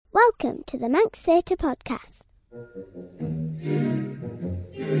Welcome to the Manx Theatre Podcast.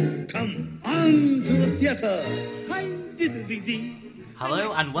 Come on to the theatre.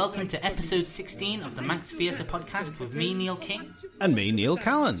 Hello and welcome to episode 16 of the Manx Theatre Podcast with me, Neil King. And me, Neil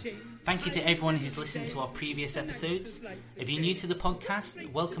Callan. Thank you to everyone who's listened to our previous episodes. If you're new to the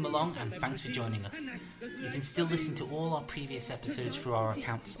podcast, welcome along and thanks for joining us. You can still listen to all our previous episodes through our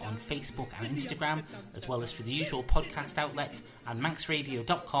accounts on Facebook and Instagram, as well as through the usual podcast outlets at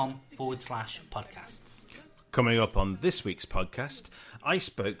manxradio.com/podcasts. Coming up on this week's podcast, I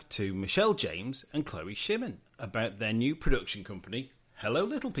spoke to Michelle James and Chloe Shimon about their new production company, Hello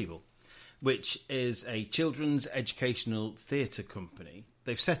Little People, which is a children's educational theatre company.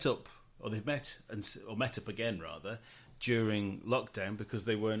 They've set up, or they've met up again rather, during lockdown because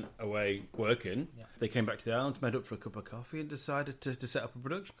they weren't away working. Yeah. They came back to the island, met up for a cup of coffee and decided to set up a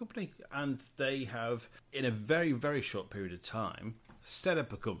production company. And they have, in a very, very short period of time, set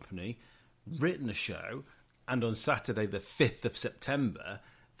up a company, written a show, and on Saturday the 5th of September,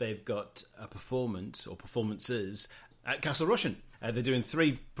 they've got a performance, or performances, at Castle Rushen. They're doing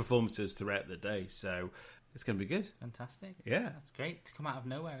 3 performances throughout the day, so it's going to be good. Fantastic. Yeah. That's great to come out of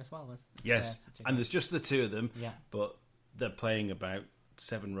nowhere as well. Yes, and there's just the 2 of them, yeah. But they're playing about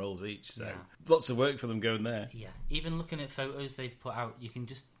 7 roles each, so yeah. Lots of work for them going there. Yeah, even looking at photos they've put out, you can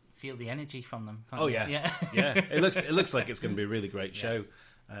just feel the energy from them. Oh you? yeah, yeah. It looks like it's going to be a really great show,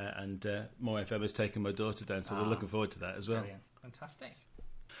 and Mo FM has taken my daughter down, so they're looking forward to that as well. Brilliant. Fantastic.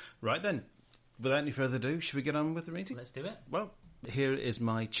 Right then, without any further ado, should we get on with the meeting? Let's do it. Well, here is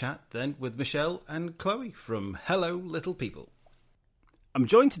my chat then with Michelle and Chloe from Hello Little People. I'm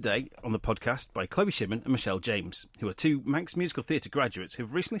joined today on the podcast by Chloe Shimon and Michelle James, who are 2 Manx Musical Theatre graduates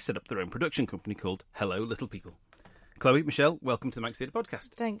who've recently set up their own production company called Hello Little People. Chloe, Michelle, welcome to the Manx Theatre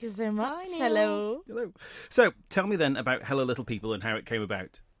Podcast. Thank you so much. Hi, Hello. Hello. So, tell me then about Hello Little People and how it came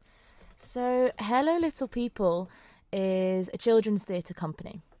about. So, Hello Little People is a children's theatre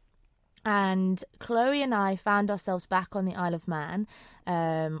company. And Chloe and I found ourselves back on the Isle of Man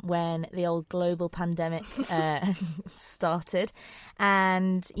when the old global pandemic started.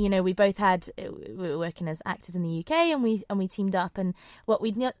 And, you know, we were working as actors in the UK and we teamed up. And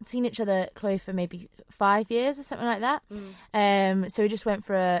we'd not seen each other, Chloe, for maybe 5 years or something like that. So we just went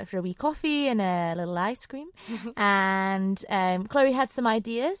for a wee coffee and a little ice cream. And Chloe had some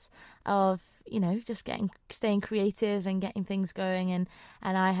ideas of, you know, just staying creative and getting things going, and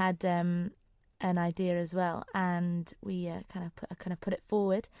I had an idea as well, and we kind of put it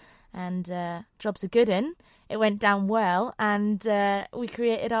forward, and jobs are good in. It went down well, and we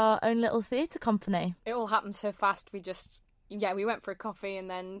created our own little theatre company. It all happened so fast. We went for a coffee, and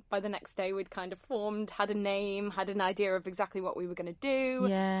then by the next day we'd kind of formed, had a name, had an idea of exactly what we were going to do.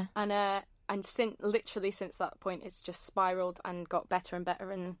 Yeah, and since that point, it's just spiraled and got better and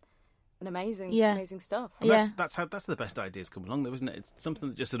better and amazing stuff. And that's the best ideas come along, though, isn't it? It's something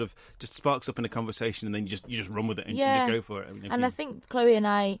that just sort of just sparks up in a conversation, and then you just run with it and you just go for it. I think Chloe and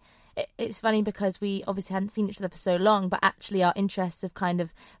I, it's funny because we obviously hadn't seen each other for so long, but actually our interests have kind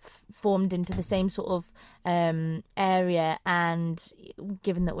of formed into the same sort of area. And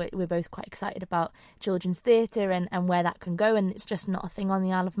given that we're both quite excited about children's theatre and where that can go, and it's just not a thing on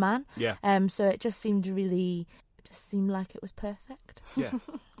the Isle of Man. Yeah. So it just seemed like it was perfect. Yeah,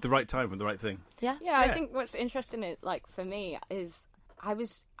 the right time with the right thing. Yeah. I think what's interesting, for me, is I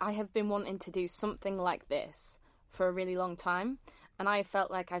have been wanting to do something like this for a really long time, and I felt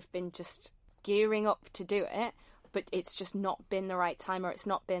like I've been just gearing up to do it, but it's just not been the right time, or it's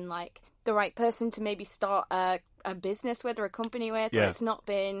not been like the right person to maybe start a business with or a company with, or it's not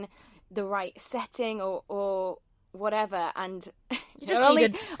been the right setting or whatever, and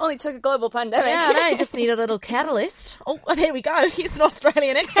only took a global pandemic. Yeah, I just need a little catalyst. Oh, there we go. Here's an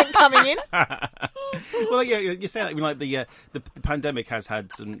Australian accent coming in. Well, yeah, you say that. I mean, like the pandemic has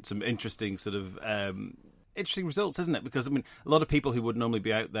had some interesting sort of interesting results, hasn't it? Because I mean, a lot of people who would normally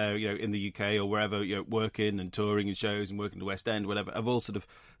be out there, you know, in the UK or wherever, you know, working and touring and shows and working the West End, whatever, have all sort of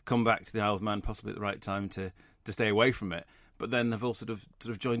come back to the Isle of Man, possibly at the right time to stay away from it. But then they've all sort of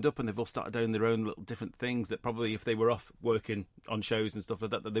joined up, and they've all started doing their own little different things that probably, if they were off working on shows and stuff like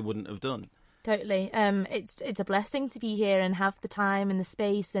that they wouldn't have done. Totally. It's a blessing to be here and have the time and the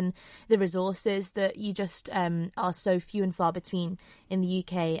space and the resources that you just are so few and far between in the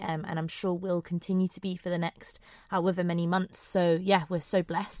UK, and I'm sure will continue to be for the next however many months. So yeah, we're so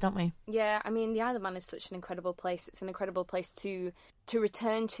blessed, aren't we? Yeah, I mean, the Isle of Man is such an incredible place. It's an incredible place to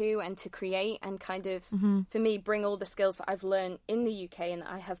return to and to create and kind of, for me, bring all the skills that I've learned in the UK and that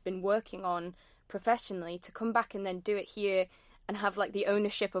I have been working on professionally to come back and then do it here and have like the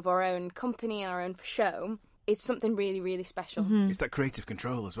ownership of our own company and our own show. it's something really, really special. It's that creative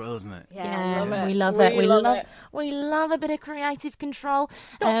control as well, isn't it? Yeah, we love it. We love a bit of creative control.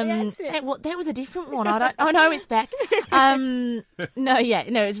 Stop the exit. There was a different one. Oh no, it's Beck.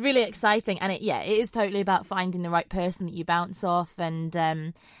 It's really exciting, and it is totally about finding the right person that you bounce off, and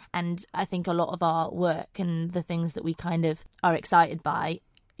I think a lot of our work and the things that we kind of are excited by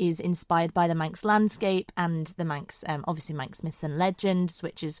is inspired by the Manx landscape and the Manx, obviously Manx myths and legends,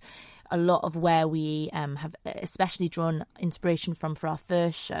 which is a lot of where we have especially drawn inspiration from for our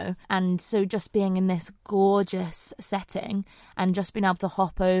first show. And so just being in this gorgeous setting and just being able to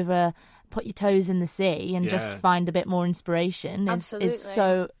hop over, put your toes in the sea and just find a bit more inspiration is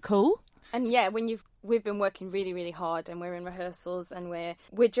so cool. And we've been working really, really hard, and we're in rehearsals, and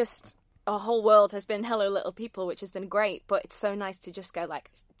we're just, our whole world has been Hello Little People, which has been great, but it's so nice to just go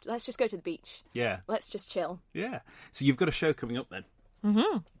let's just go to the beach. Yeah. Let's just chill. Yeah. So you've got a show coming up then.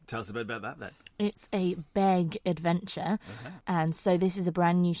 Mm-hmm. Tell us a bit about that then. It's a big adventure. And so this is a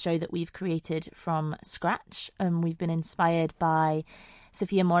brand new show that we've created from scratch. We've been inspired by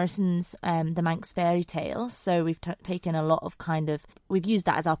Sophia Morrison's The Manx Fairy Tales. So we've taken a lot of we've used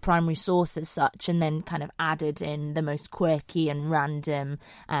that as our primary source as such, and then kind of added in the most quirky and random,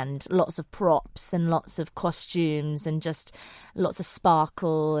 and lots of props and lots of costumes and just lots of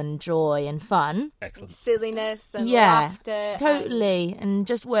sparkle and joy and fun. Excellent. Silliness and laughter. Totally. And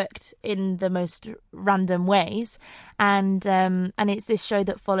just worked in the most random ways. And it's this show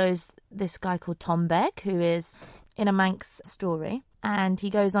that follows this guy called Tom Begg, who is in a Manx story. And he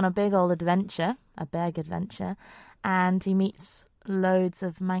goes on a big old adventure, a Begg adventure, and he meets loads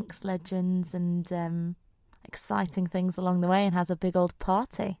of Manx legends and exciting things along the way, and has a big old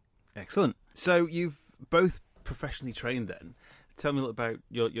party. Excellent. So you've both professionally trained then. Tell me a little about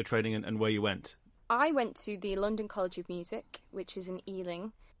your training and where you went. I went to the London College of Music, which is in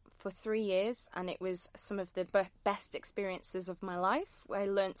Ealing, for 3 years, and it was some of the best experiences of my life. I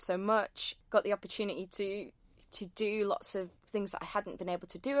learnt so much, got the opportunity to do lots of things that I hadn't been able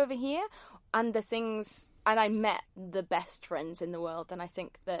to do over here, and I met the best friends in the world. And I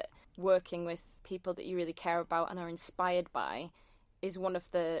think that working with people that you really care about and are inspired by is one of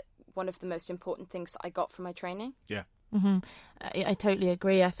the most important things that I got from my training. Yeah. Mm-hmm. I totally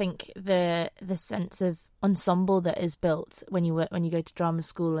agree. I think the sense of ensemble that is built when you go to drama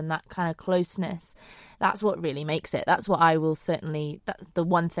school, and that kind of closeness, that's what really makes it. That's what that's the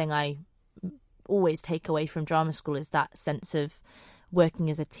one thing I always take away from drama school, is that sense of working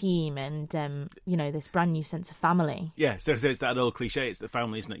as a team and this brand new sense of family. Yeah, so it's that old cliche, it's the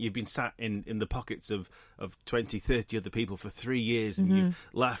family, isn't it? You've been sat in the pockets of 20, 30 other people for 3 years, and you've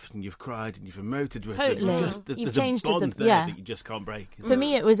laughed and you've cried and you've emoted with them. There's a bond there that you just can't break. For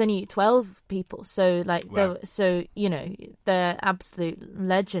me, it was only 12 people, so they're absolute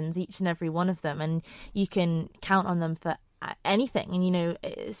legends, each and every one of them, and you can count on them for anything. And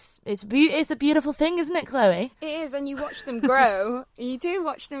it's a beautiful thing, isn't it, Chloe? It is, and you watch them grow. You do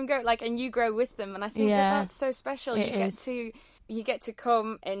watch them grow, and you grow with them, and I think that's so special. You get to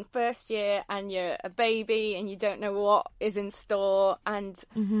come in first year and you're a baby and you don't know what is in store, and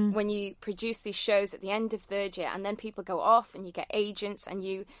when you produce these shows at the end of third year, and then people go off and you get agents and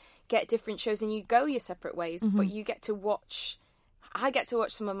you get different shows and you go your separate ways, but you get to watch. I get to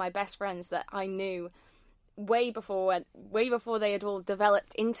watch some of my best friends that I knew way before they had all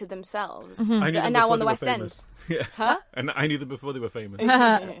developed into themselves, and now on the West End. Yeah. Huh? And I knew them before they were famous.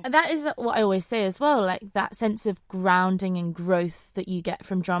 And that is what I always say as well, like that sense of grounding and growth that you get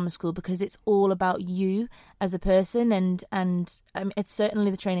from drama school, because it's all about you as a person, and it's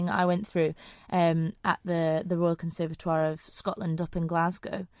certainly the training that I went through at the Royal Conservatoire of Scotland up in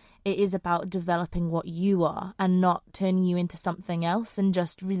Glasgow. It is about developing what you are and not turning you into something else, and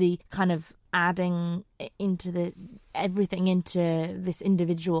just really kind of adding everything into this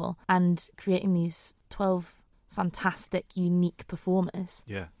individual and creating these 12 fantastic, unique performers.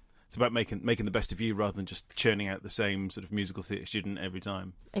 Yeah. It's about making the best of you rather than just churning out the same sort of musical theatre student every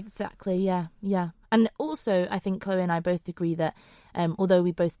time. Exactly, yeah. And also, I think Chloe and I both agree that although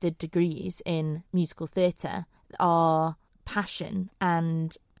we both did degrees in musical theatre, our passion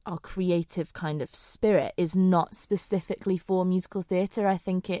and our creative kind of spirit is not specifically for musical theatre. I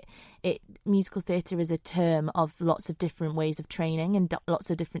think musical theatre is a term of lots of different ways of training and lots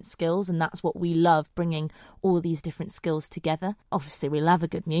of different skills, and that's what we love, bringing all these different skills together. Obviously, we love a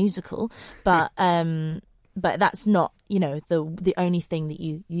good musical, but that's not the only thing that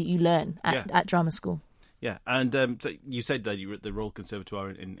you learn at drama school. Yeah, and so you said that you were at the Royal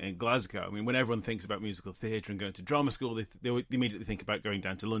Conservatoire in Glasgow. I mean, when everyone thinks about musical theatre and going to drama school, they immediately think about going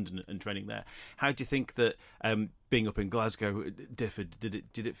down to London and training there. How do you think that being up in Glasgow differed?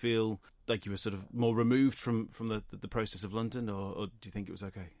 Did it feel like you were sort of more removed from the process of London, or do you think it was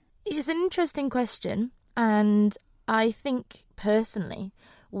okay? It's an interesting question, and I think personally,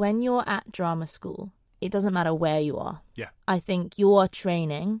 when you're at drama school, it doesn't matter where you are. Yeah. I think you are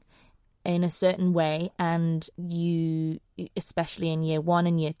training in a certain way, and you, especially in year 1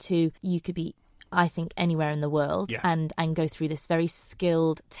 and year 2, you could be, I think, anywhere in the world, and go through this very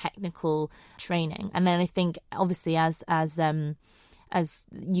skilled technical training. And then I think obviously as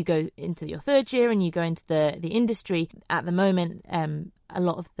you go into your 3rd year and you go into the industry, at the moment a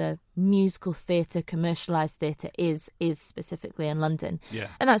lot of the musical theatre, commercialised theatre is specifically in London. Yeah.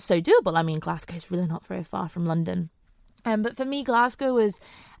 And that's so doable. I mean, Glasgow's really not very far from London. But for me, Glasgow was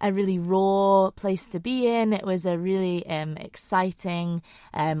a really raw place to be in. It was a really exciting,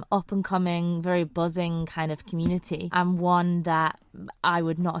 up-and-coming, very buzzing kind of community, and one that I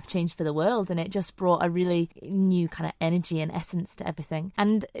would not have changed for the world. And it just brought a really new kind of energy and essence to everything.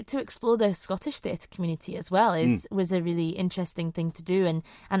 And to explore the Scottish theatre community as well was a really interesting thing to do.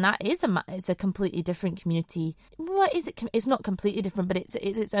 And that is it's a completely different community. What is it? It's not completely different, but it's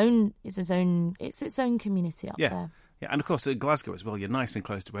its own community up there. Yeah, and of course at Glasgow as well, you're nice and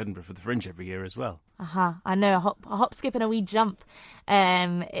close to Edinburgh for the Fringe every year as well. I know, a hop, skip and a wee jump.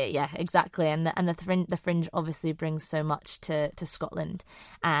 Yeah, exactly. And the Fringe obviously brings so much to Scotland.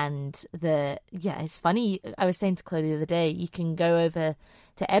 And it's funny. I was saying to Chloe the other day, you can go over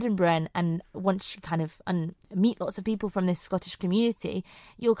to Edinburgh and once you kind of meet lots of people from this Scottish community,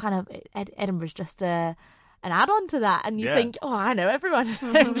 you'll kind of Edinburgh's just an add-on to that, and you think, oh, I know everyone.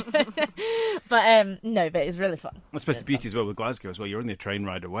 But it's really fun. I suppose the beauty as well with Glasgow as well, you're only a train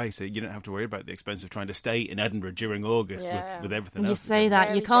ride away, so you don't have to worry about the expense of trying to stay in Edinburgh during August with everything else. You say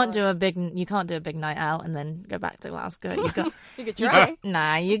that you can't do a big night out and then go back to Glasgow. You could try.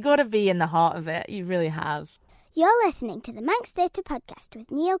 You got to be in the heart of it. You really have. You're listening to the Manx Theatre Podcast with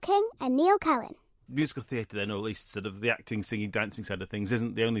Neil King and Neil Callan. Musical theatre then, or at least sort of the acting, singing, dancing side of things,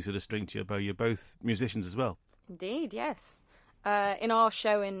 isn't the only sort of string to your bow. You're both musicians as well. Indeed, yes. In our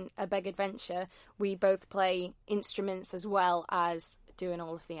show in A Big Adventure, we both play instruments as well as doing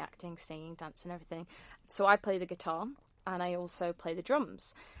all of the acting, singing, dancing, everything. So I play the guitar and I also play the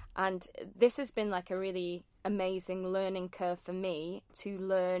drums. And this has been like a really amazing learning curve for me to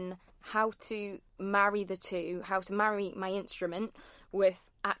learn how to marry the two, how to marry my instrument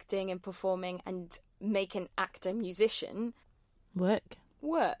with acting and performing and make an actor-musician work.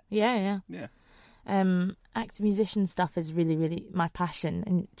 Yeah. Actor musician stuff is really, really my passion,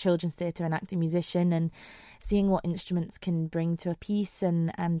 in children's theatre and acting musician, and seeing what instruments can bring to a piece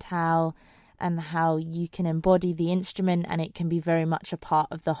and how you can embody the instrument, and it can be very much a part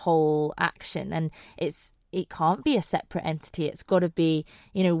of the whole action, and it can't be a separate entity. It's got to be,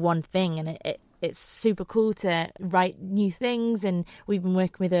 one thing, and it's super cool to write new things. And we've been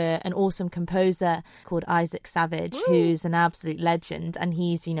working with an awesome composer called Isaac Savage, who's an absolute legend, and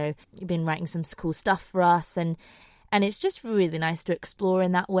he's been writing some cool stuff for us, and it's just really nice to explore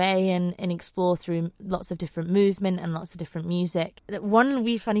in that way and explore through lots of different movement and lots of different music. One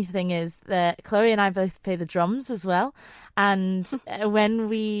wee funny thing is that Chloe and I both play the drums as well. And when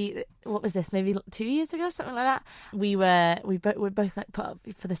what was this, maybe 2 years ago, something like that, we were both like put up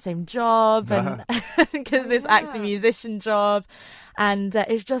for the same job, and because this actor musician job, and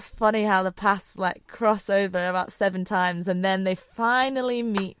it's just funny how the paths like cross over about 7 times, and then they finally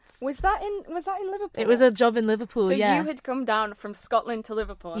meet. Was that in Liverpool? It was a job in Liverpool. So you had come down from Scotland to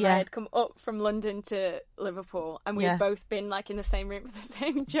Liverpool, and I had come up from London to Liverpool, and we had both been like in the same room for the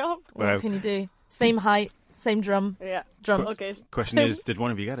same job. What can you do? Same height, same drum. Yeah, drums. Okay. Question is, did one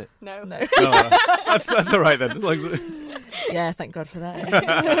of you get it? No. That's all right then. It's like... Yeah, thank God for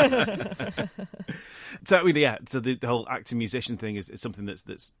that. So the whole actor musician thing is something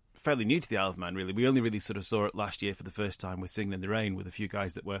that's fairly new to the Isle of Man, really. We only really sort of saw it last year for the first time with Singing in the Rain, with a few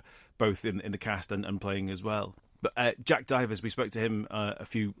guys that were both in the cast and playing as well. But Jack Divers, we spoke to him a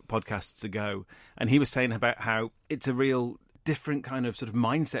few podcasts ago, and he was saying about how it's a real different kind of sort of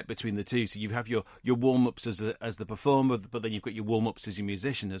mindset between the two. So you have your warm-ups as the performer, but then you've got your warm-ups as your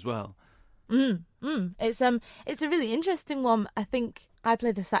musician as well. It's a really interesting one. I think I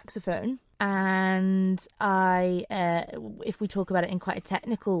play the saxophone, and if we talk about it in quite a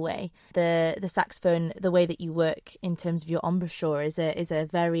technical way, the saxophone, the way that you work in terms of your embouchure is a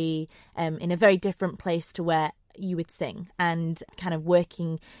very in a very different place to where you would sing, and kind of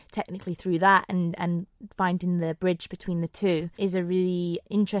working technically through that and finding the bridge between the two is a really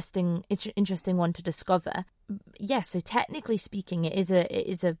interesting one to discover. Yeah, so technically speaking, it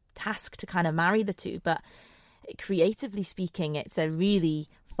is a task to kind of marry the two, but creatively speaking, it's a really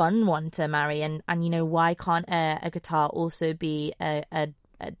fun one to marry. And why can't a guitar also be a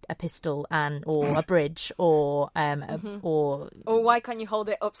pistol or a bridge or why can't you hold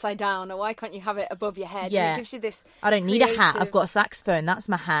it upside down, or why can't you have it above your head? Yeah, it gives you this. I don't need a hat. I've got a saxophone. That's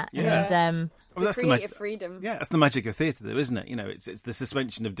my hat. Yeah. And That's creative freedom. Yeah, that's the magic of theatre, though, isn't it? It's the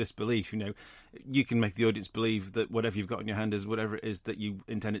suspension of disbelief. You can make the audience believe that whatever you've got in your hand is whatever it is that you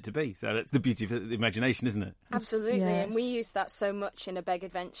intend it to be. So that's the beauty of the imagination, isn't it? Absolutely, Yes. and we use that so much in A Beg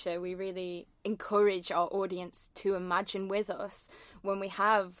Adventure. We really encourage our audience to imagine with us when we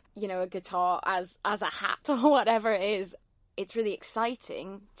have, a guitar as a hat or whatever it is. It's really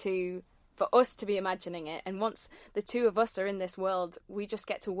exciting for us to be imagining it, and once the two of us are in this world, we just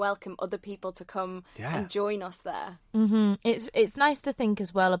get to welcome other people to come and join us there. Mm-hmm. It's nice to think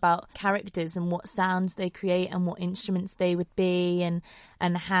as well about characters and what sounds they create and what instruments they would be,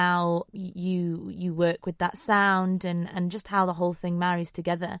 and how you work with that sound, and just how the whole thing marries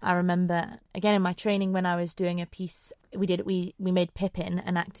together. I remember again in my training when I was doing a piece, we made Pippin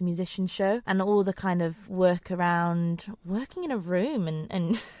an actor musician show, and all the kind of work around working in a room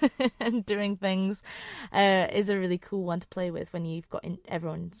and and doing things is a really cool one to play with when you've got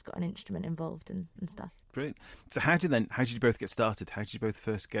everyone's got an instrument involved and stuff. Brilliant. So how did you both get started? How did you both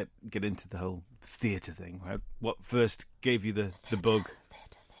first get into the whole theatre thing? What first gave you the bug?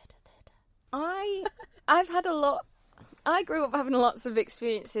 I've had a lot. I grew up having lots of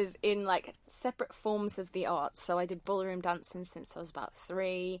experiences in separate forms of the arts. So I did ballroom dancing since I was about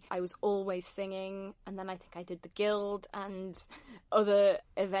 3. I was always singing, and then I think I did the Guild and other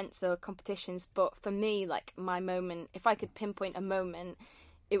events or competitions. But for me, my moment, if I could pinpoint a moment,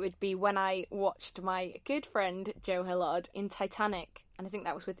 it would be when I watched my good friend Joe Hillard in Titanic, and I think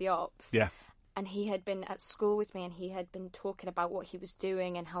that was with the Ops. Yeah. And he had been at school with me, and he had been talking about what he was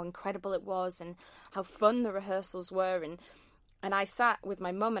doing and how incredible it was and how fun the rehearsals were. And I sat with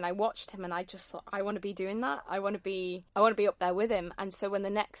my mum and I watched him, and I just thought, I want to be doing that. I want to be up there with him. And so when the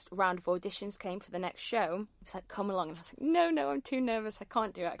next round of auditions came for the next show, it was like, come along. And I was like, no, I'm too nervous. I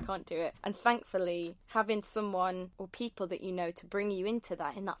can't do it. And thankfully, having someone or people that to bring you into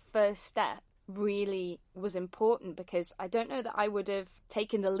that in that first step really was important, because I don't know that I would have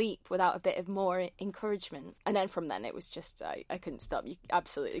taken the leap without a bit of more encouragement. And then from then it was just I couldn't stop. You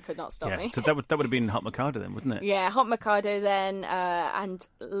absolutely could not stop me. So that would have been Hot Mikado then, wouldn't it? Yeah, Hot Mikado then, and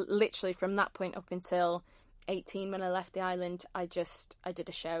literally from that point up until 18 when I left the island, I did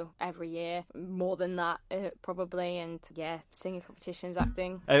a show every year, more than that probably, and singing competitions,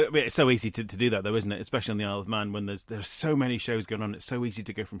 acting. It's so easy to do that though, isn't it? Especially on the Isle of Man when there's so many shows going on. It's so easy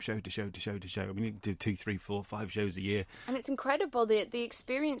to go from show to show to show to show. I mean, you do 2, 3, 4, 5 shows a year, and it's incredible the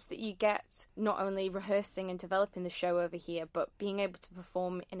experience that you get, not only rehearsing and developing the show over here, but being able to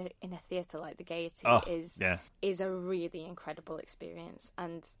perform in a theatre like the Gaiety is a really incredible experience,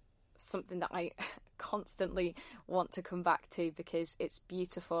 and something that I constantly want to come back to, because it's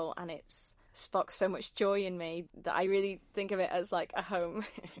beautiful and it's sparks so much joy in me that I really think of it as a home.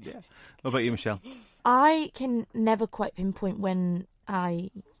 Yeah. What about you, Michelle? I can never quite pinpoint when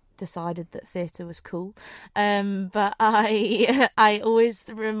I decided that theatre was cool, but I always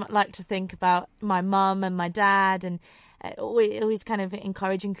like to think about my mum and my dad, and always kind of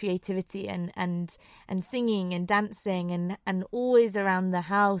encouraging creativity and singing and dancing and always around the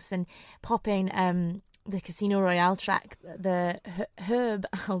house, and popping the Casino Royale track, the Herb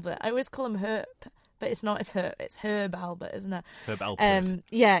Albert. I always call him Herb, but it's not. It's Herb Albert, isn't it? Herb Albert.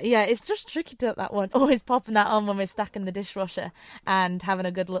 Yeah. It's just tricky to that one. Always popping that on when we're stacking the dishwasher and having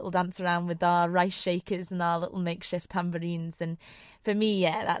a good little dance around with our rice shakers and our little makeshift tambourines. And for me,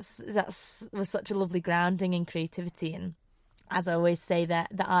 that's was such a lovely grounding in creativity. And as I always say, that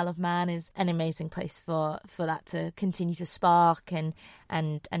the Isle of Man is an amazing place for that to continue to spark and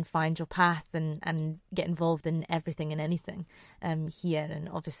find your path and get involved in everything and anything here. And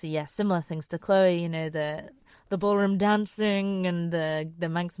obviously, similar things to Chloe, the ballroom dancing and the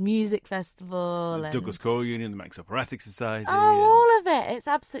Manx Music Festival. The Douglas Choral Union, the Manx Operatic Society. All of it. It's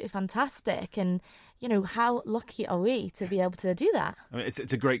absolutely fantastic. And how lucky are we to be able to do that? I mean,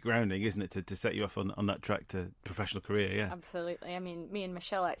 it's a great grounding, isn't it, to set you off on that track to professional career, yeah. Absolutely. I mean, me and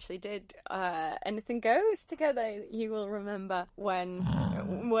Michelle actually did Anything Goes together, you will remember,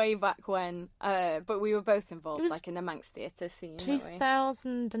 way back when. But we were both involved, in the Manx theatre scene.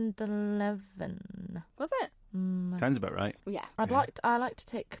 2011. Was it? Sounds about right. Yeah. I like to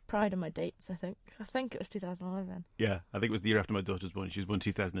take pride in my dates. I think it was 2011. Yeah, I think it was the year after my daughter was born. She was born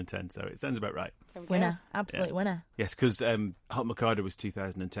 2010, so it sounds about right. There we go. Winner, absolute winner. Yes, because Hot Mikado was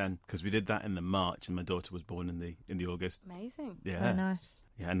 2010, because we did that in the March, and my daughter was born in the August. Amazing. Yeah, Very nice.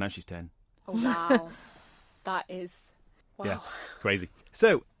 yeah, and now she's 10. Oh, wow. That is... Wow. Yeah, crazy.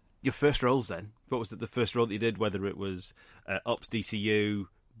 So, your first roles then? What was the first role that you did? Whether it was Ops, DCU,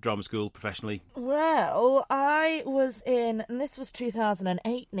 drama school, professionally? Well, I was in, and this was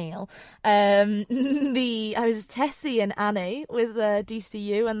 2008, Neil. I was Tessie and Annie with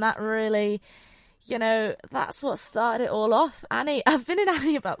DCU, and that really, that's what started it all off. Annie, I've been in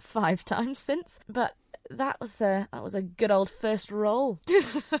Annie about 5 times since, but that was a good old first role.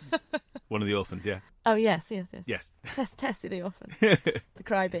 One of the orphans, yeah. Oh yes. Yes. Tessie the orphan, the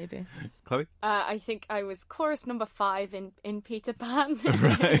crybaby. Chloe? I think I was chorus number 5 in Peter Pan.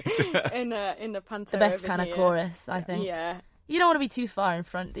 Right. in the panto. The best over kind of here. chorus, I think. Yeah. You don't want to be too far in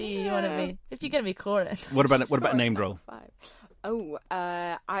front, do you? You want to be, if you're going to be chorus. What about a Chorus named number role? 5. Oh,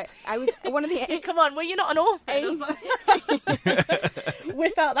 I was one of the Come on, well, you're not an orphan.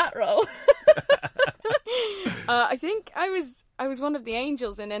 Whip out that role. I think I was one of the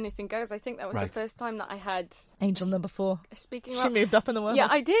angels in Anything Goes. I think that was Right. the first time that I had Angel number 4. speaking She up. moved up in the world. Yeah,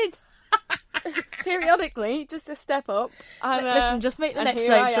 I did. Periodically, just a step up. And, Listen, just make the and next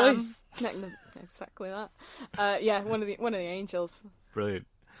here right I am. choice. Exactly that. Yeah, one of the angels. Brilliant.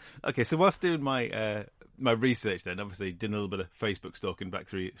 Okay, so whilst doing my my research, then obviously doing a little bit of Facebook stalking back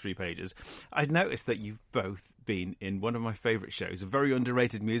three pages, I noticed that you've both been in one of my favourite shows, a very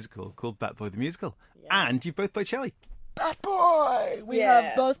underrated musical called Bat Boy the Musical, and you've both played Shelley. Bad boy! We Yeah.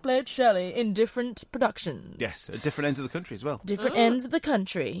 have both played Shelley in different productions. Yes, at different ends of the country as well. Different ends of the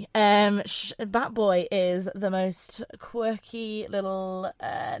country. Bat Boy is the most quirky little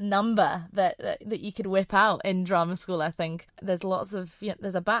number that you could whip out in drama school, I think. There's lots of...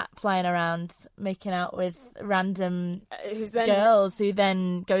 there's a bat flying around making out with random Who's then girls who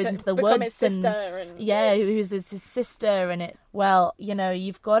then goes into the become woods his sister and... and Yeah, who's his sister, and it... Well,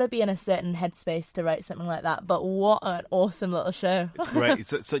 you've got to be in a certain headspace to write something like that, but what an awesome little show. It's great.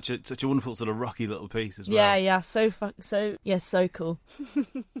 It's such a wonderful sort of rocky little piece as well. Yeah, so cool.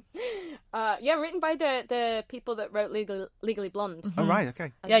 written by the people that wrote Legally Blonde. Oh, right,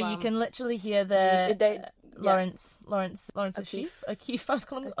 okay. as Yeah, well. you can literally hear the Yeah. Lawrence O'Keefe. O'Keefe. I was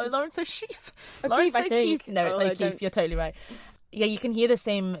calling him Lawrence O'Keefe. O'Keefe, Lawrence I think. No, it's Oh, I O'Keefe. don't- You're totally right. Yeah, you can hear the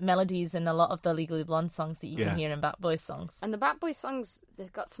same melodies in a lot of the Legally Blonde songs that you Yeah. can hear in Bat Boys songs. And the Bat Boy songs,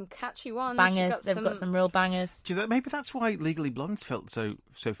 they've got some catchy ones. Bangers. They've got some real bangers. Do you know, maybe that's why Legally Blonde felt so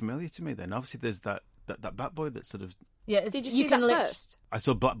familiar to me then. Obviously there's that Bat Boy that sort of... Yeah, Did you see that first? I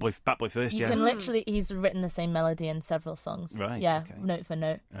saw Bat Boy first, You yeah. can literally... He's written the same melody in several songs. Right, Yeah, okay. note for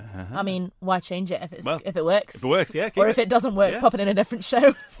note. Uh-huh. I mean, why change it if it works? If it works, yeah. Or if it doesn't work, Yeah. pop it in a different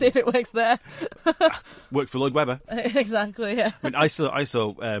show. See if it works there. Worked for Lloyd Webber. Exactly, yeah. I mean, I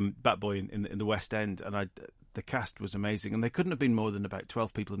saw Bat Boy in the West End, and the cast was amazing, and there couldn't have been more than about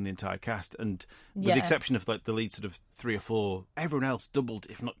 12 people in the entire cast, and with Yeah. the exception of like the lead sort of 3 or 4, everyone else doubled,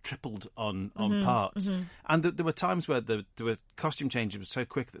 if not tripled, on parts. And there were times where there were costume changes so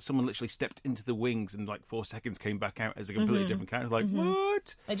quick that someone literally stepped into the wings and like 4 seconds came back out as a completely different character. Like,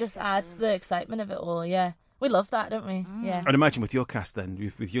 what? It just adds the excitement of it all, yeah. We love that, don't we? Yeah. I'd imagine with your cast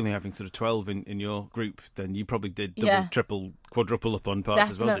then, with you only having sort of 12 in your group, then you probably did double, Yeah. triple, quadruple up on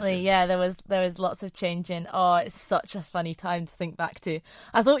parts as well, Definitely, did you? yeah. There was lots of changing. Oh, it's such a funny time to think back to.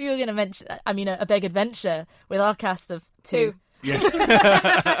 I thought you were going to mention, A Big Adventure with our cast of 2. Yes.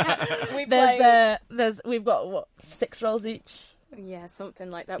 We've got 6 roles each. Yeah, something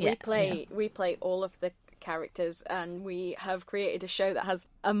like that. Yeah, We play all of the characters, and we have created a show that has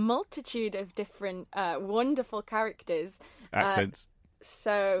a multitude of different wonderful characters. Accents.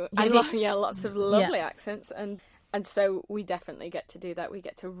 So Yeah. lots of lovely accents, and so we definitely get to do that. We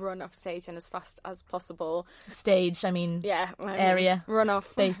get to run off stage and as fast as possible. Stage, area, run off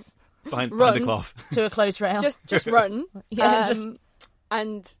space Behind Run. the cloth. to a closed rail. just run. Yeah,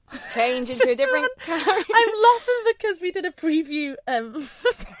 and change into a different character. I'm laughing because we did a preview.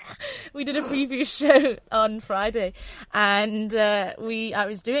 We did a preview show on Friday, and I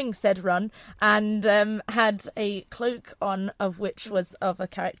was doing said run and had a cloak on, of which was of a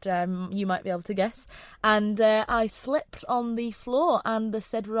character you might be able to guess, and I slipped on the floor, and the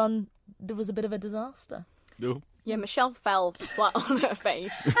said run there was a bit of a disaster. No. Yeah, Michelle fell flat on her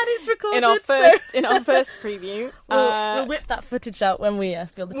face And it's recorded. in our first preview. We'll whip that footage out when we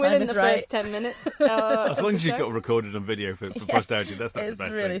feel the time within is the right. first 10 minutes. As long as you've you've got it recorded on video for posterity, that's the It's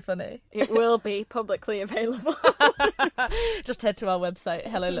best really thing. funny. It will be publicly available. Just head to our website,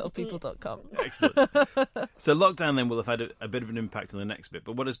 hellolittlepeople.com. Excellent. So lockdown then will have had a bit of an impact on the next bit,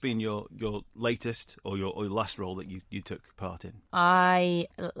 but what has been your latest or your last role that you took part in? I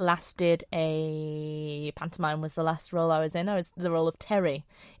last did a pantomime was the last role I was in. I was the role of Terry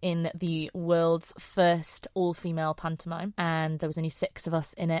in the world's first all-female pantomime, and there was only 6 of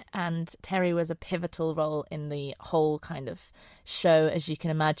us in it, and Terry was a pivotal role in the whole kind of show, as you can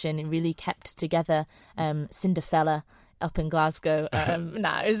imagine. It really kept together Cinderfella up in Glasgow.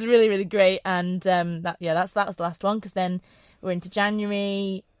 It was really, really great, and that was the last one, because then we're into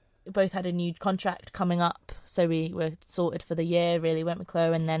January. We both had a new contract coming up, so we were sorted for the year. Really went with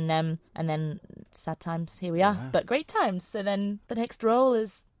Chloe, and then sad times. Here we are, but great times. So then the next role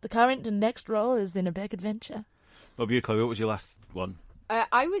is in A Big Adventure. What about you, Chloe? What was your last one?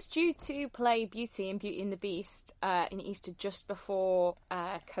 I was due to play Beauty in Beauty and the Beast in Easter just before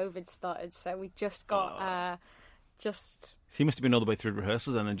COVID started, so we just got So you must have been all the way through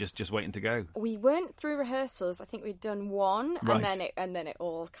rehearsals and then just waiting to go. We weren't through rehearsals. I think we'd done one, Right. and then it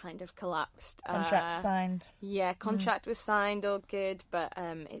all kind of collapsed. Contract signed. Yeah, contract was signed, all good, but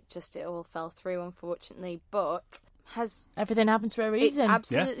it all fell through, unfortunately. But Everything happens for a it reason.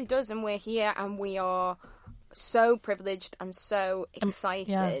 absolutely does, and we're here, and we are so privileged and so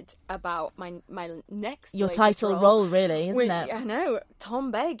excited about my next Your latest title role, really, isn't it? I know,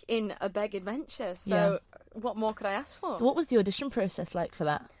 Tom Begg in A Beg Adventure. So what more could I ask for? What was the audition process like for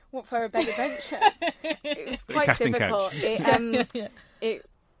that? What for A Beg Adventure? It was quite casting difficult. couch. It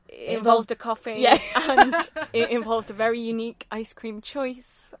involved a coffee, and it involved a very unique ice cream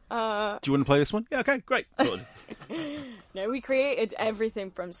choice. Do you want to play this one? Yeah, okay, great. No, we created everything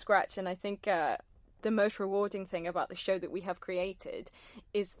from scratch, and I think the most rewarding thing about the show that we have created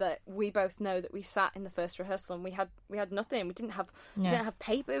is that we both know that we sat in the first rehearsal and we had nothing. We didn't have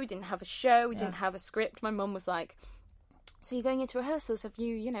paper, we didn't have a show, we didn't have a script. My mum was like, "So you're going into rehearsals? Have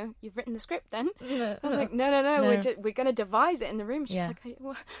you've written the script then?" I was like, "No. We're going to devise it in the room." She's like,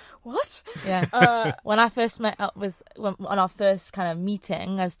 "What?" Yeah. When I first met up on our first kind of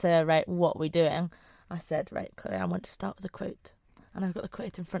meeting as to what we're doing, I said, "Right, Chloe, I want to start with a quote," and I've got the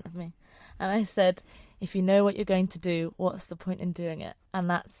quote in front of me. And I said, "If you know what you're going to do, what's the point in doing it?" And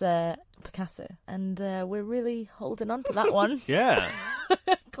that's Picasso. And we're really holding on to that one. Yeah.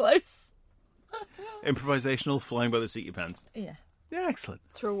 Close. Improvisational, flying by the seat of your pants. Yeah. Yeah, excellent.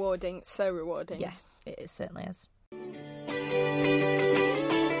 It's rewarding, so rewarding. Yes, it certainly is.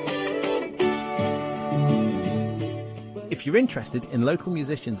 If you're interested in local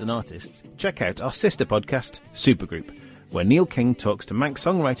musicians and artists, check out our sister podcast, Supergroup, where Neil King talks to Manx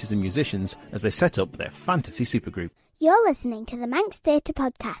songwriters and musicians as they set up their fantasy supergroup. You're listening to the Manx Theatre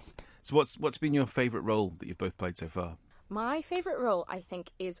Podcast. So what's been your favourite role that you've both played so far? My favourite role, I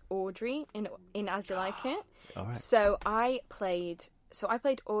think, is Audrey in As You Like It. All right. So I played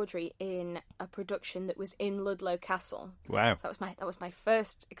Audrey in a production that was in Ludlow Castle. Wow. So that was my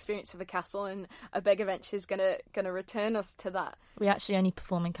first experience of a castle, and A Beg Adventure is gonna return us to that. We actually only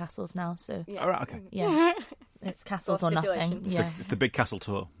perform in castles now, so Yeah. All right, okay. yeah. It's castles or nothing. stipulations. Yeah. It's the big castle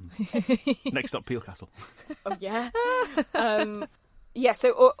tour. Next stop, Peel Castle. Oh yeah.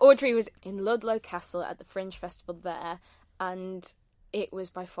 So Audrey was in Ludlow Castle at the Fringe Festival there, and it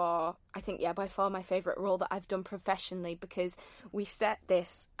was by far my favourite role that I've done professionally, because we set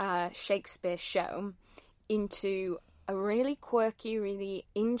this Shakespeare show into a really quirky, really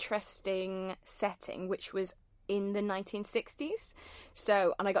interesting setting, which was in the 1960s.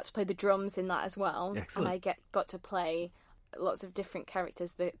 So, and I got to play the drums in that as well. Excellent. And I got to play lots of different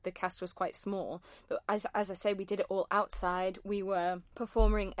characters. The cast was quite small, but as I say, we did it all outside. We were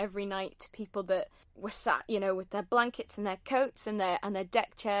performing every night to people that were sat, with their blankets and their coats and their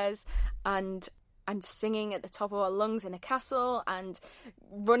deck chairs, and singing at the top of our lungs in a castle, and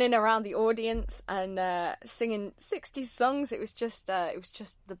running around the audience and singing 60s songs. It was just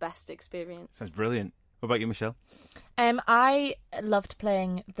the best experience. That's brilliant. What about you, Michelle? I loved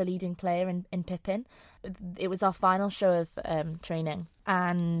playing the leading player in Pippin. It was our final show of training,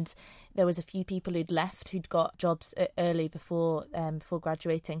 and there was a few people who'd left who'd got jobs early before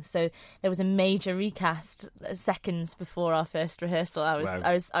graduating. So there was a major recast seconds before our first rehearsal.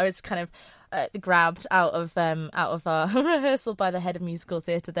 I was kind of grabbed out of our rehearsal by the head of musical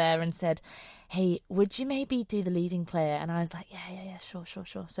theatre there and said, "Hey, would you maybe do the leading player?" And I was like, yeah, sure.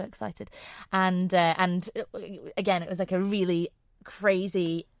 So excited. And again, it was like a really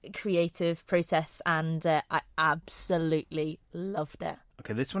crazy creative process, and I absolutely loved it.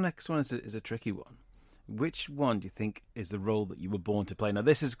 Okay, next one is a tricky one. Which one do you think is the role that you were born to play? Now,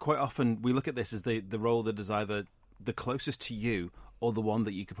 this is quite often, we look at this as the role that is either the closest to you or the one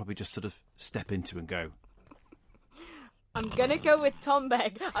that you could probably just sort of step into and go. I'm going to go with Tom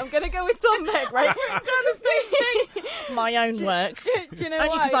Begg. Right? I'm done the same thing. My own work. Do you know Only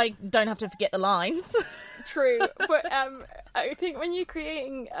why? because I don't have to forget the lines. True, but I think when you're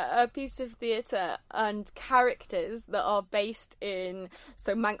creating a piece of theatre and characters that are based in,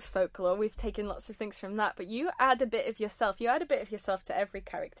 so Manx folklore, we've taken lots of things from that, but you add a bit of yourself. You add a bit of yourself to every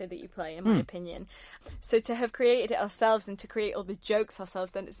character that you play, in my opinion. So to have created it ourselves and to create all the jokes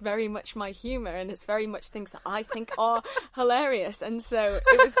ourselves, then it's very much my humour, and it's very much things that I think are hilarious. And so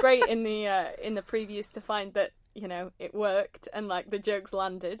it was great in the previews to find that, you know, it worked and like the jokes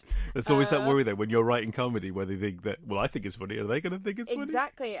landed. There's always that worry though when you're writing comedy, whether you think that, well, I think it's funny, are they going to think it's funny?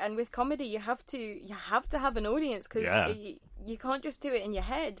 Exactly. And with comedy, you have to have an audience, because you can't just do it in your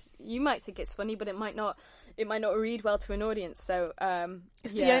head. You might think it's funny, but it might not read well to an audience. So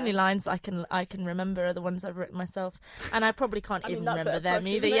it's the only lines I can remember are the ones I've written myself, and I probably can't even remember them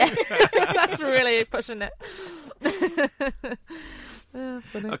either. Yeah, that's really pushing it.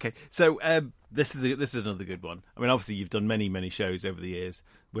 Okay, so this is another good one. I mean, obviously you've done many shows over the years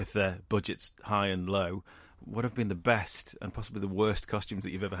with budgets high and low. What have been the best and possibly the worst costumes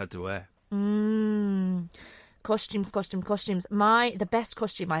that you've ever had to wear? Costumes. The best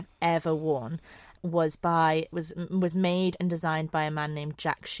costume I've ever worn was made and designed by a man named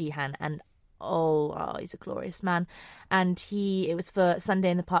Jack Sheehan, and oh, he's a glorious man. And it was for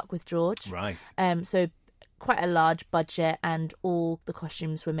Sunday in the Park with George. Right. So quite a large budget, and all the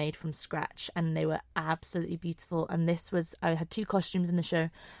costumes were made from scratch, and they were absolutely beautiful. And I had 2 costumes in the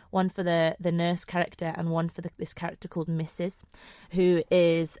show, one for the nurse character and one for this character called Mrs., who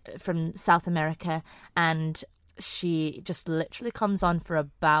is from South America, and she just literally comes on for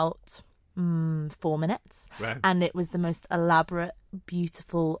about 4 minutes. Wow. And it was the most elaborate,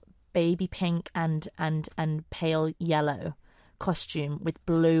 beautiful baby pink and pale yellow costume with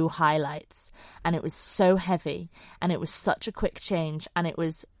blue highlights, and it was so heavy, and it was such a quick change, and it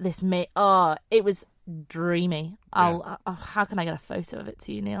was it was dreamy. How can I get a photo of it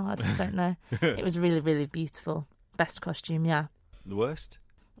to you, Neil? I just don't know. It was really, really beautiful. Best costume, yeah. The worst?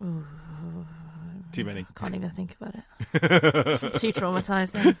 Ooh. Too many. I can't even think about it. Too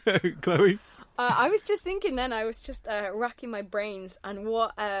traumatizing. Chloe? I was just thinking then, I was just racking my brains, and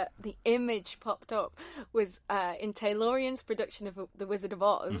what the image popped up was in Taylorian's production of The Wizard of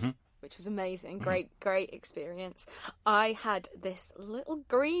Oz, which was amazing. Great experience. I had this little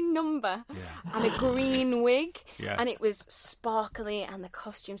green number and a green wig, and it was sparkly, and the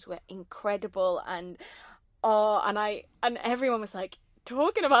costumes were incredible, and everyone was like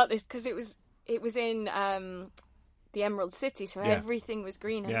talking about this, because it was in the Emerald City, so everything was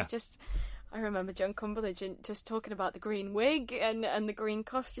green, and I remember John Cumberledge just talking about the green wig and the green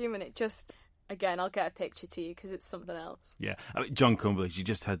costume, and it just, again, I'll get a picture to you because it's something else. Yeah, I mean, John Cumberledge, you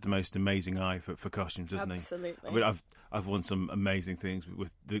just had the most amazing eye for costumes, doesn't he? Absolutely. I mean, I've won some amazing things with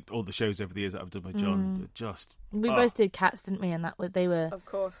all the shows over the years that I've done with John. We both did Cats, didn't we? And they were, of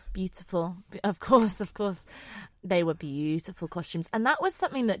course, beautiful. Of course, they were beautiful costumes, and that was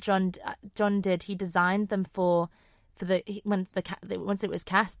something that John did. He designed them once it was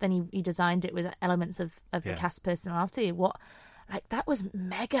cast, then he designed it with elements of the cast personality. That was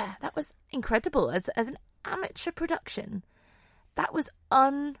mega. That was incredible as an amateur production. That was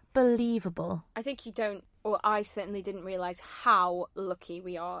unbelievable. I think I certainly didn't realise how lucky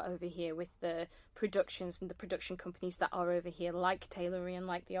we are over here with the productions and the production companies that are over here, like Taylorian,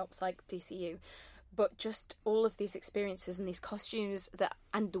 like the Ops, like DCU. But just all of these experiences and these costumes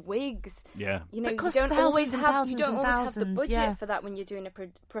and the wigs, you know, you don't always have the budget for that when you're doing a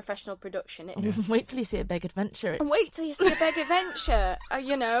professional production. Wait till you see a Big Adventure. Wait till you see a Big Adventure.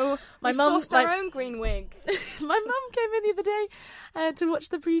 You know, we sourced our own green wig. My mum came in the other day to watch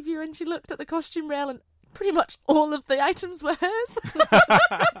the preview, and she looked at the costume rail, and pretty much all of the items were hers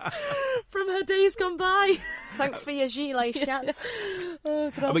from her days gone by. Thanks for your gilet, Shaz.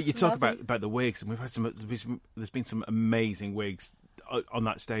 But you talk about the wigs, and we've had there's been some amazing wigs on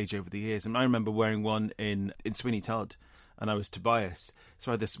that stage over the years. And I remember wearing one in Sweeney Todd, and I was Tobias,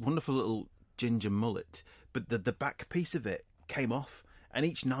 so I had this wonderful little ginger mullet, but the back piece of it came off. And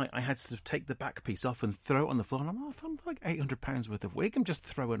each night I had to sort of take the back piece off and throw it on the floor. And I'm like £800 worth of wig I'm just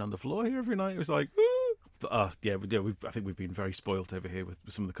throwing on the floor here every night. It was like, ooh. But I think we've been very spoilt over here with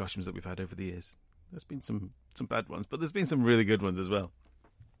some of the costumes that we've had over the years. There's been some bad ones, but there's been some really good ones as well.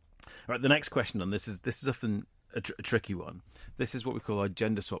 All right, the next question on this is often a tricky one. This is what we call our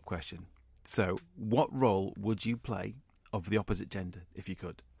gender swap question. So, what role would you play of the opposite gender if you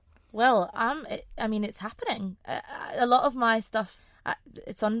could? Well, I mean, it's happening. A lot of my stuff,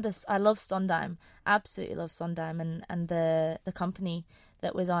 it's on this. I love Sondheim, absolutely love Sondheim, and the company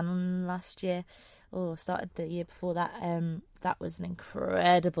that was on last year, or started the year before that. That was an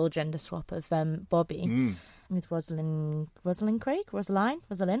incredible gender swap of Bobby with Rosalind Craig.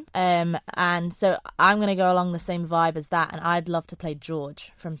 And so I'm going to go along the same vibe as that, and I'd love to play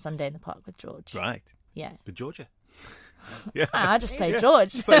George from Sunday in the Park with George. Right. Yeah. With Georgia. Yeah. I just played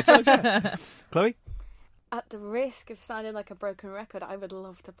George. Just play George, yeah. Chloe? At the risk of sounding like a broken record, I would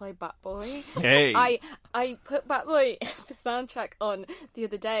love to play Bat Boy. Hey. I put Bat Boy, the soundtrack, on the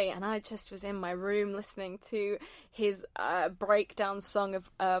other day, and I just was in my room listening to his breakdown song of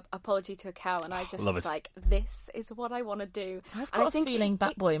Apology to a Cow, and I just was like, this is what I want to do. I've got a feeling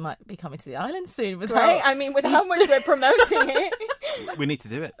Bat Boy might be coming to the island soon. With Great. I mean, with how much we're promoting it. We need to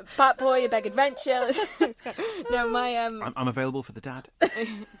do it. Bat Boy, A Big Adventure. No, my... I'm available for the dad.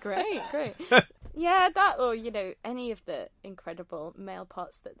 Great. Yeah, that, or, any of the incredible male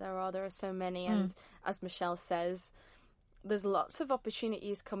parts that there are so many, and as Michelle says, there's lots of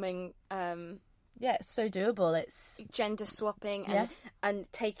opportunities coming. Yeah, it's so doable. It's gender swapping and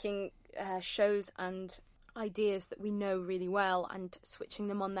taking shows and ideas that we know really well and switching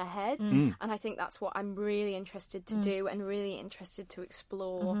them on their head. And I think that's what I'm really interested to do and really interested to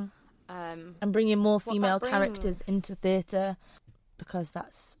explore. And bringing more female characters into theatre, because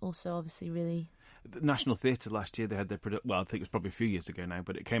that's also obviously really... The National Theatre last year, they had their I think it was probably a few years ago now,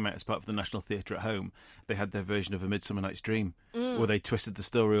 but it came out as part of the National Theatre at Home. They had their version of A Midsummer Night's Dream, where they twisted the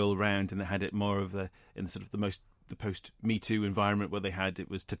story all around, and they had it more of the post Me Too environment, where it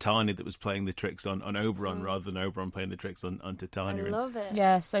was Titania that was playing the tricks on Oberon rather than Oberon playing the tricks on Titania. I love it.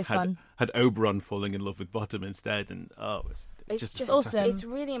 Yeah, so fun. Had Oberon falling in love with Bottom instead, and it's just awesome. It's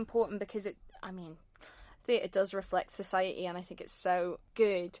really important because theatre does reflect society, and I think it's so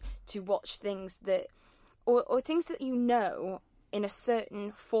good to watch things that, or things that in a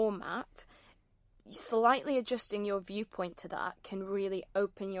certain format. Slightly adjusting your viewpoint to that can really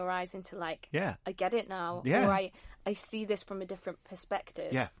open your eyes into I get it now, or I see this from a different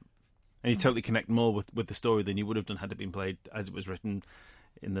perspective. Yeah, and you totally connect more with the story than you would have done had it been played as it was written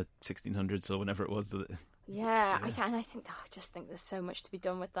in the 1600s or whenever it was. Yeah. I just think there's so much to be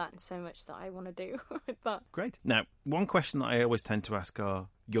done with that, and so much that I want to do with that. Great. Now, one question that I always tend to ask our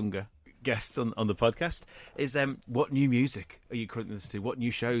younger guests on the podcast is, what new music are you currently listening to? What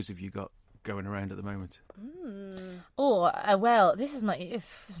new shows have you got going around at the moment? Well, this is not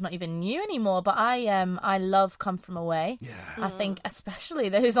even new anymore, but I love Come From Away. Yeah. I think especially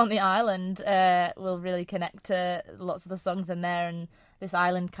those on the island will really connect to lots of the songs in there, and this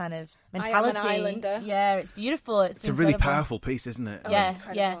island kind of mentality. I am an islander. Yeah, it's beautiful. It's a really powerful piece, isn't it?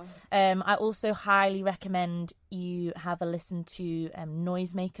 Yeah. I also highly recommend you have a listen to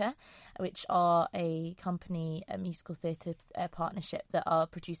Noisemaker, which are a company, a musical theatre partnership that are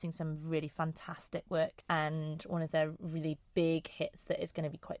producing some really fantastic work. And one of their really big hits that is going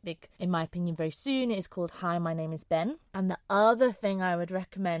to be quite big, in my opinion, very soon is called Hi, My Name is Ben. And the other thing I would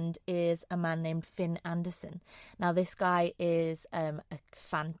recommend is a man named Finn Anderson. Now, this guy is a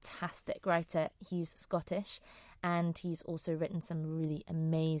fantastic writer. He's Scottish, and he's also written some really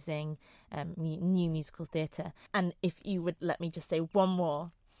amazing new musical theatre. And if you would let me just say one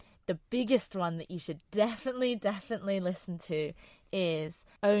more, the biggest one that you should definitely listen to is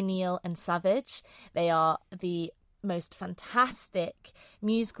O'Neill and Savage. They are the most fantastic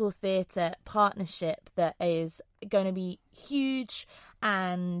musical theatre partnership that is going to be huge,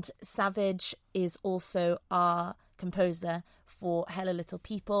 and Savage is also our composer for Hello Little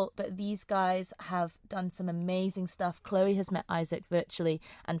People, but these guys have done some amazing stuff. Chloe has met Isaac virtually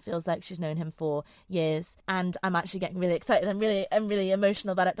and feels like she's known him for years, and I'm actually getting really excited. I'm really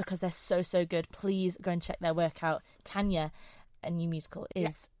emotional about it because they're so good. Please go and check their work out. Tanya, a new musical,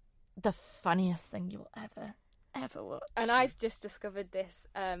 is the funniest thing you will ever watch. And I've just discovered this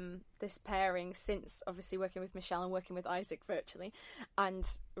this pairing since obviously working with Michelle and working with Isaac virtually, and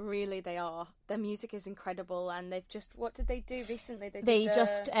really their music is incredible. And they've just, what did they do recently? They've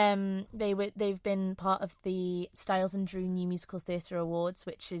been part of the Styles and Drew New Musical Theatre Awards,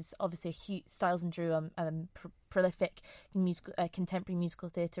 which is obviously a huge, Styles and Drew prolific contemporary musical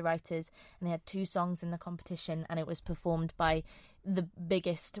theatre writers, and they had 2 songs in the competition, and it was performed by the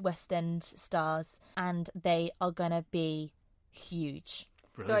biggest West End stars, and they are gonna be huge.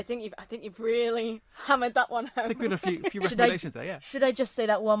 Brilliant. So I think you've really hammered that one home. I think we had a few recommendations there. Yeah. Should I just say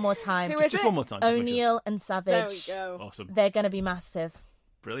that one more time? Who is just it? One more time. O'Neill and Savage. There we go. Awesome. They're gonna be massive.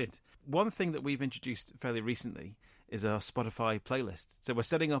 Brilliant. One thing that we've introduced fairly recently is our Spotify playlist. So we're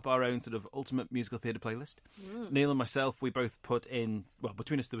setting up our own sort of ultimate musical theatre playlist. Neil and myself, we both put in, well,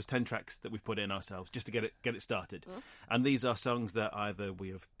 between us there was 10 tracks that we've put in ourselves just to get it started. And these are songs that either we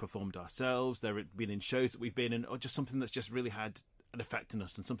have performed ourselves, they've been in shows that we've been in, or just something that's just really had an effect on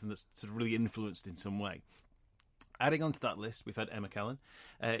us and something that's sort of really influenced in some way. Adding onto that list, we've had Emma Callan.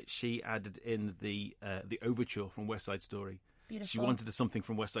 She added in the overture from West Side Story. Beautiful. She wanted something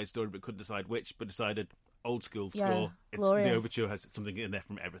from West Side Story but couldn't decide which, but decided old school Yeah, score. glorious. The overture has something in there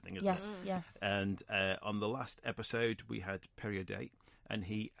from everything, isn't it? Yes. And on the last episode, we had Perry O'Day, and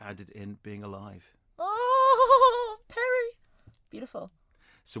he added in Being Alive. Oh, Perry. Beautiful.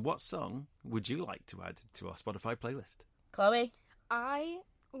 So what song would you like to add to our Spotify playlist? Chloe. I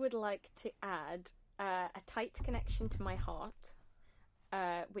would like to add A Tight Connection to My Heart,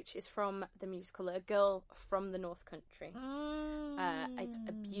 which is from the musical A Girl from the North Country. It's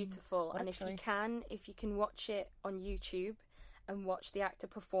a beautiful, What a and if choice. you can watch it on YouTube and watch the actor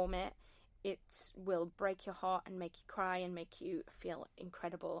perform it, it will break your heart and make you cry and make you feel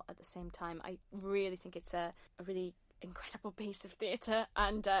incredible at the same time. I really think it's a really incredible piece of theatre,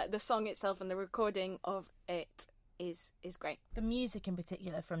 and the song itself and the recording of it is great. The music in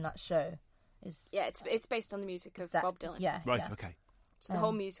particular from that show is... Yeah, it's based on the music of Bob Dylan. Yeah. Right, yeah. okay. So the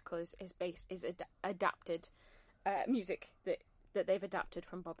whole musical is adapted music that they've adapted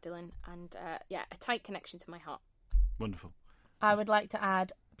from Bob Dylan, and A Tight Connection to My Heart. Wonderful. I would like to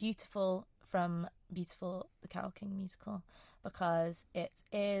add Beautiful from Beautiful, the Carole King musical, because it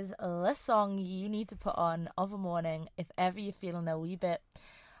is the song you need to put on of a morning if ever you're feeling a wee bit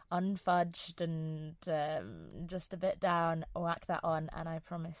unfudged and just a bit down. Whack that on, and I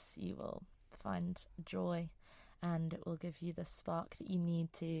promise you will find joy, and it will give you the spark that you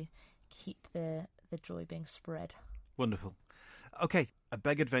need to keep the joy being spread. Wonderful. Okay, A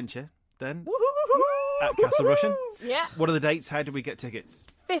Beg Adventure, then, Woohoo! at Castle Rushen. Yeah. What are the dates? How do we get tickets?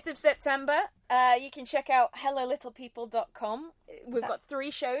 5th of September. You can check out hellolittlepeople.com. We've got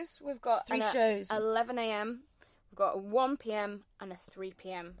 3 shows. We've got Three an shows. 11 a.m., we've got a 1 p.m. and a 3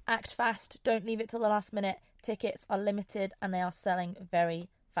 p.m. Act fast. Don't leave it till the last minute. Tickets are limited and they are selling very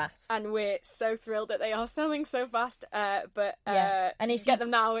fast. And we're so thrilled that they are selling so fast. But And if get you-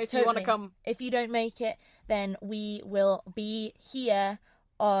 them now if you want to come. If you don't make it, then we will be here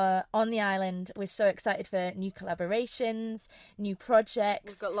on the island. We're so excited for new collaborations, new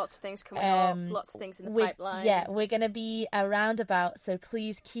projects. We've got lots of things coming up, lots of things in the pipeline. Yeah, we're going to be around about, so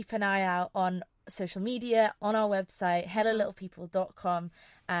please keep an eye out on social media, on our website, hellolittlepeople.com,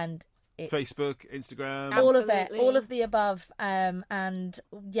 and it's Facebook, Instagram. all of it, Absolutely. all of the above. And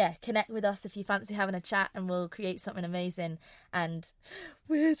yeah, connect with us if you fancy having a chat, and we'll create something amazing. And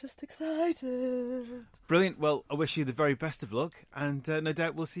we're just excited. Brilliant. Well, I wish you the very best of luck, and no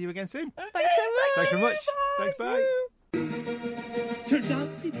doubt we'll see you again soon. Thanks so much. Thank you very much. Thanks, bye.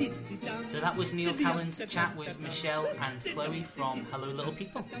 So that was Neil Callan's chat with Michelle and Chloe from Hello Little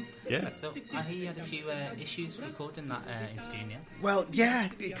People. Yeah. So I hear you had a few issues recording that interview, Neil. Well, yeah,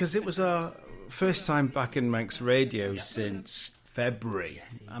 because it was our first time back in Manx Radio since February,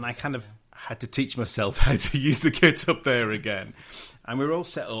 and I kind of had to teach myself how to use the kit up there again. And we were all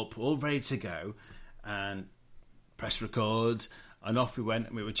set up, all ready to go, and press record, and off we went,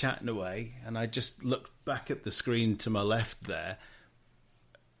 and we were chatting away, and I just looked back at the screen to my left there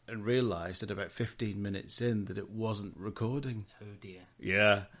and realised at about 15 minutes in that it wasn't recording. Oh dear.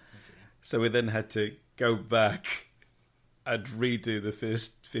 Yeah. So we then had to go back and redo the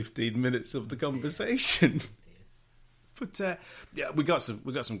first 15 minutes of the conversation. But yeah, we got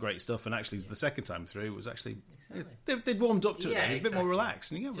some great stuff, and actually the second time through it was actually they'd warmed up to it. It was a bit more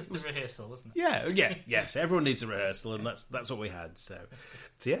relaxed. And, Just it was, a rehearsal, wasn't it? yeah, yes. Everyone needs a rehearsal, and that's what we had. So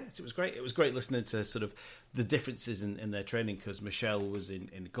yeah, it was great. It was great listening to sort of the differences in their training, because Michelle was in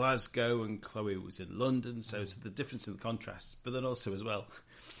Glasgow and Chloe was in London. So it's the difference in the contrasts, but then also as well,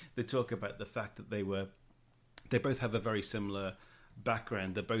 they talk about the fact that they both have a very similar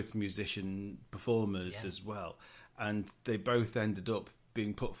background. They're both musician performers as well, and they both ended up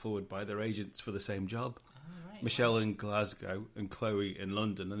being put forward by their agents for the same job. Right, Michelle in Glasgow and Chloe in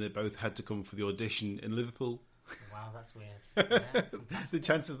London, and they both had to come for the audition in Liverpool. Wow, that's weird. Yeah, The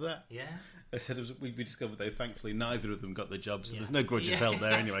chance of that. yeah. I said we discovered though, thankfully neither of them got the job, so there's no grudges held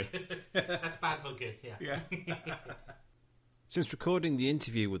there anyway. That's bad but good, yeah. Since recording the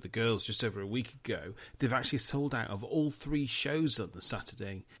interview with the girls just over a week ago, they've actually sold out of all 3 shows on the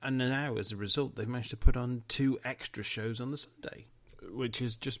Saturday, and now as a result they've managed to put on 2 extra shows on the Sunday, which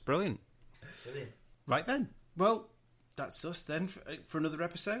is just brilliant. Brilliant. Right then, well, that's us then for another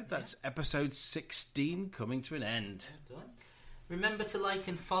episode. That's episode 16 coming to an end. Done. Remember to like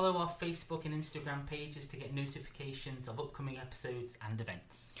and follow our Facebook and Instagram pages to get notifications of upcoming episodes and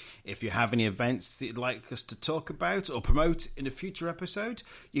events. If you have any events that you'd like us to talk about or promote in a future episode,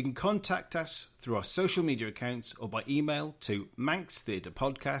 you can contact us through our social media accounts or by email to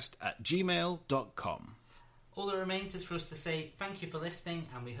manxtheatrepodcast@gmail.com. All that remains is for us to say thank you for listening,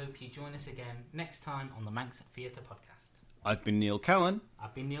 and we hope you join us again next time on the Manx Theatre Podcast. I've been Neil Callan.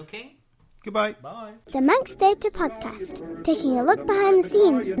 I've been Neil King. Goodbye. Bye. The Manx Theatre Podcast, taking a look behind the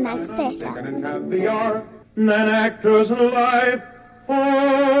scenes of Manx Theatre. And happier than actors' life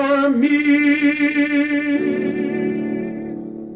for me.